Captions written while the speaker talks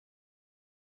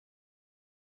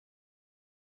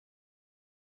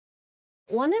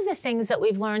One of the things that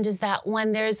we've learned is that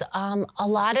when there's a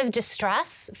lot of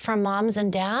distress from moms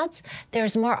and dads,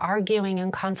 there's more arguing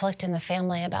and conflict in the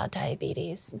family about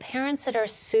diabetes. Parents that are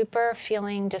super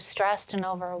feeling distressed and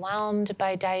overwhelmed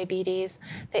by diabetes,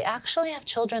 they actually have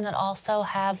children that also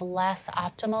have less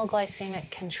optimal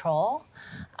glycemic control.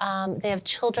 They have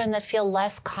children that feel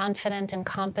less confident and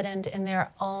competent in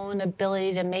their own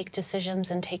ability to make decisions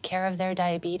and take care of their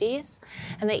diabetes.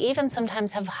 And they even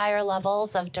sometimes have higher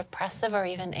levels of depressive or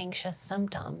even anxious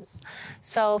symptoms.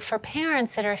 So for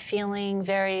parents that are feeling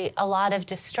a lot of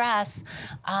distress,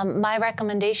 my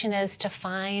recommendation is to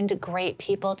find great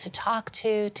people to talk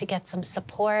to get some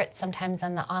support, sometimes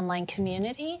in the online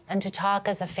community, and to talk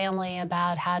as a family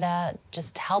about how to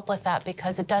just help with that,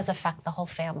 because it does affect the whole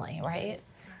family, right?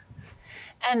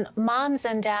 And moms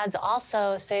and dads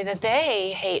also say that they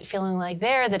hate feeling like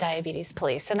they're the diabetes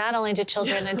police. So not only do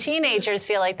children and teenagers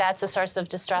feel like that's a source of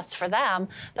distress for them,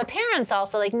 but parents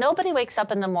also, like, nobody wakes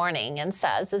up in the morning and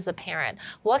says, as a parent,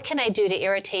 what can I do to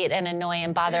irritate and annoy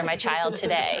and bother my child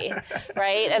today,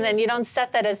 right? And then you don't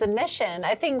set that as a mission.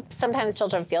 I think sometimes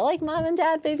children feel like mom and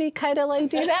dad maybe kind of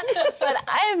like do that, but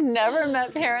I have never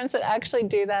met parents that actually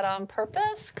do that on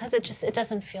purpose, because it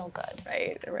doesn't feel good.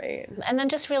 Right, right. And then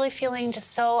just really feeling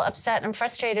just so upset and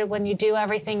frustrated when you do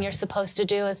everything you're supposed to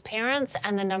do as parents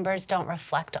and the numbers don't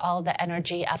reflect all the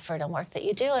energy, effort, and work that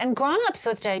you do. And grown-ups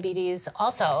with diabetes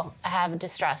also have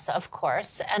distress, of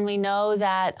course. And we know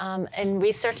that in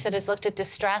research that has looked at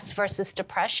distress versus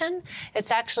depression,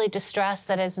 it's actually distress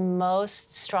that is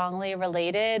most strongly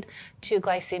related to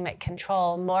glycemic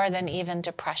control, more than even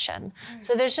depression.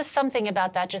 So there's just something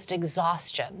about that, just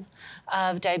exhaustion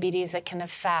of diabetes, that can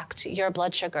affect your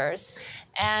blood sugars.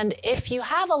 And if you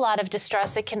have a lot of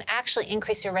distress, it can actually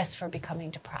increase your risk for becoming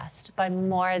depressed by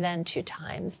more than 2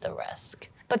 times the risk.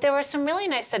 But there were some really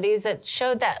nice studies that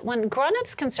showed that when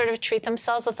grown-ups can sort of treat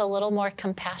themselves with a little more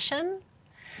compassion,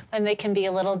 when they can be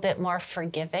a little bit more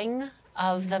forgiving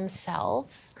of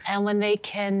themselves, and when they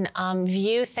can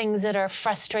view things that are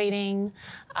frustrating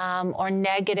or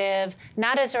negative,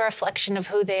 not as a reflection of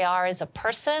who they are as a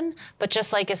person, but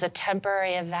just like as a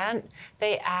temporary event,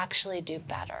 they actually do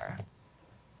better.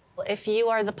 If you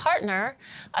are the partner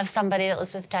of somebody that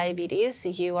lives with diabetes,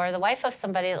 you are the wife of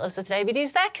somebody that lives with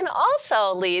diabetes, that can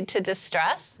also lead to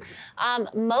distress.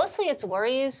 Mostly it's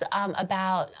worries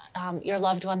about your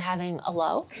loved one having a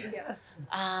low. Yes.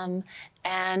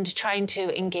 And trying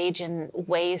to engage in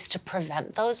ways to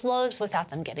prevent those lows without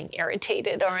them getting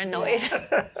irritated or annoyed.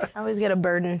 I always get a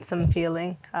burdensome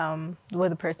feeling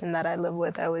with the person that I live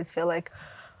with. I always feel like,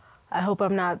 I hope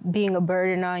I'm not being a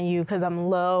burden on you because I'm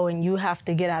low and you have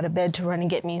to get out of bed to run and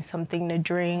get me something to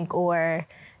drink. Or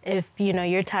if, you know,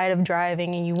 you're tired of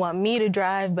driving and you want me to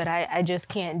drive, but I just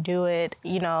can't do it.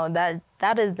 You know,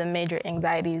 that is the major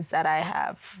anxieties that I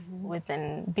have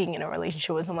within being in a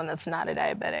relationship with someone that's not a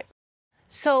diabetic.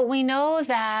 So we know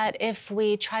that if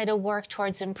we try to work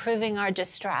towards improving our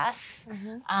distress,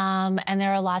 and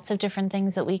there are lots of different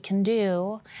things that we can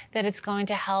do, that it's going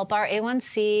to help our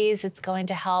A1Cs, it's going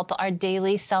to help our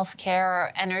daily self-care,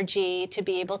 our energy, to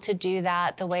be able to do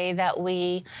that the way that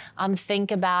we think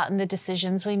about and the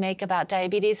decisions we make about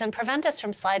diabetes, and prevent us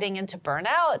from sliding into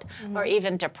burnout or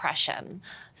even depression.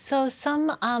 So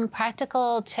some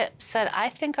practical tips that I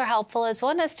think are helpful is,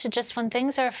 one is to just, when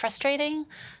things are frustrating,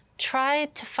 try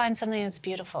to find something that's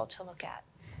beautiful to look at.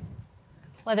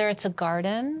 Whether it's a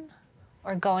garden,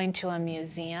 or going to a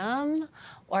museum,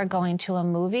 or going to a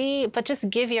movie, but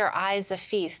just give your eyes a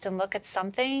feast and look at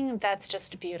something that's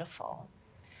just beautiful.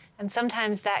 And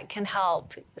sometimes that can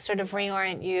help sort of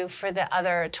reorient you for the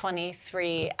other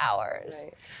 23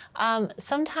 hours. Right.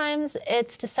 Sometimes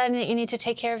it's deciding that you need to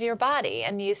take care of your body.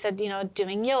 And you said, you know,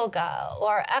 doing yoga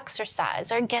or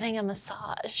exercise or getting a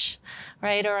massage,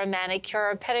 right? Or a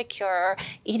manicure or pedicure, or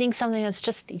eating something that's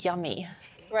just yummy.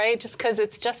 Right? Just because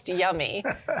it's just yummy,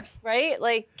 right?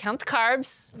 Like, count the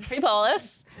carbs,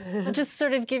 pre-bolus, but just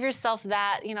sort of give yourself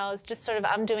that, you know, it's just sort of,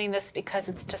 I'm doing this because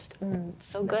it's just it's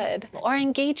so good. Or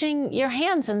engaging your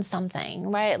hands in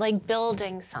something, right? Like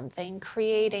building something,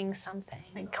 creating something.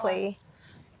 Like clay.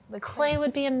 The clay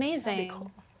would be amazing. That'd be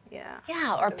cool. Yeah.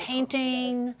 Yeah, or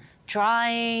painting,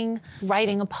 drawing,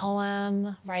 writing a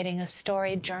poem, writing a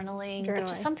story, journaling. But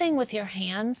just something with your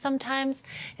hands sometimes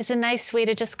is a nice way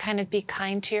to just kind of be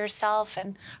kind to yourself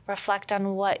and reflect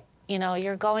on what, you know,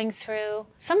 you're going through.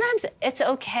 Sometimes it's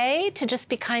okay to just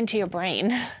be kind to your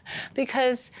brain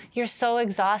because you're so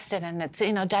exhausted, and it's,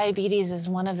 you know, diabetes is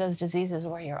one of those diseases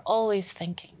where you're always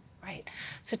thinking. Right.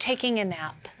 So taking a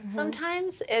nap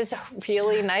sometimes is a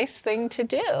really nice thing to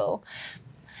do.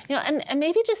 and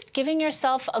maybe just giving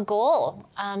yourself a goal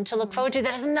to look forward to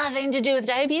that has nothing to do with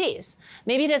diabetes.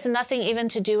 Maybe it has nothing even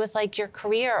to do with like your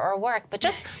career or work, but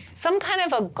just some kind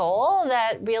of a goal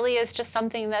that really is just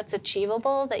something that's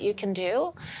achievable that you can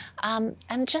do,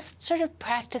 and just sort of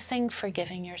practicing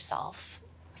forgiving yourself.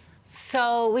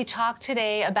 So we talked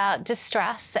today about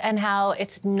distress and how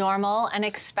it's normal and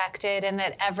expected and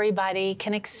that everybody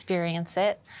can experience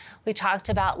it. We talked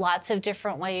about lots of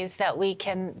different ways that we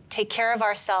can take care of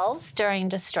ourselves during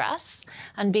distress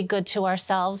and be good to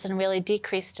ourselves and really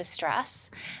decrease distress.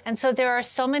 And so there are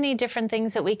so many different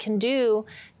things that we can do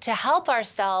to help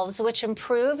ourselves, which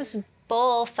improves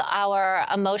both our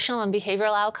emotional and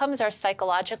behavioral outcomes, our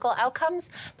psychological outcomes,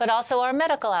 but also our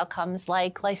medical outcomes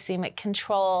like glycemic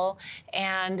control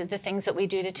and the things that we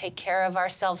do to take care of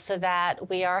ourselves so that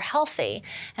we are healthy.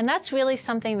 And that's really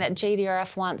something that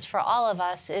JDRF wants for all of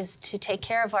us, is to take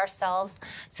care of ourselves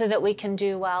so that we can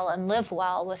do well and live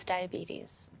well with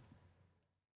diabetes.